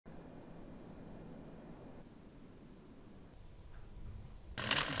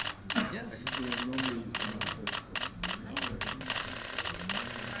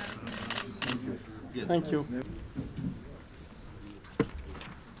Thank you.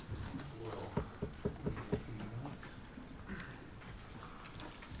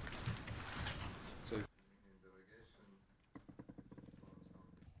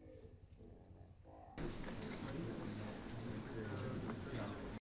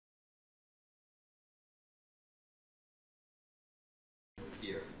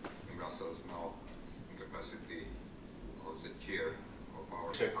 Here in Brussels now in capacity of the chair of our...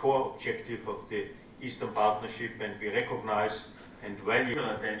 It's a core objective of the Eastern Partnership, and we recognize and value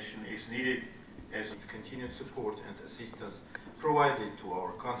attention is needed as its continued support and assistance provided to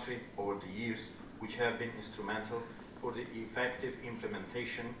our country over the years, which have been instrumental for the effective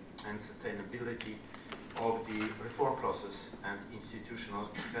implementation and sustainability of the reform process and institutional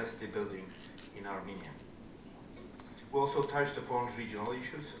capacity building in Armenia. We also touched upon regional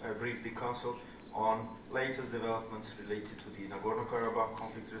issues. I briefed the Council on latest developments related to the Nagorno-Karabakh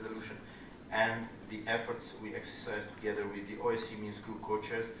conflict resolution and the efforts we exercised together with the OSCE Minsk Group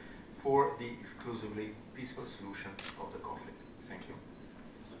co-chairs for the exclusively peaceful solution of the conflict. Thank you.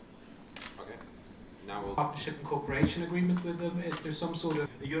 Okay. Now we'll... Partnership and cooperation agreement with them? Is there some sort of...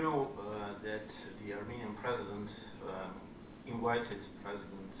 You know that the Armenian president invited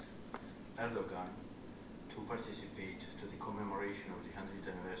President Erdogan to participate to the commemoration of the 100th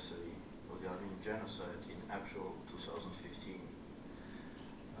anniversary of the Armenian genocide in April 2015.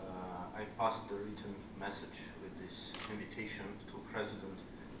 I passed the written message with this invitation to President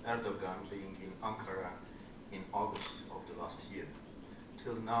Erdogan being in Ankara in August of the last year.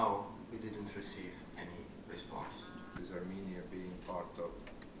 Till now, we didn't receive any response. Is Armenia being part of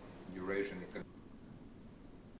Eurasian economic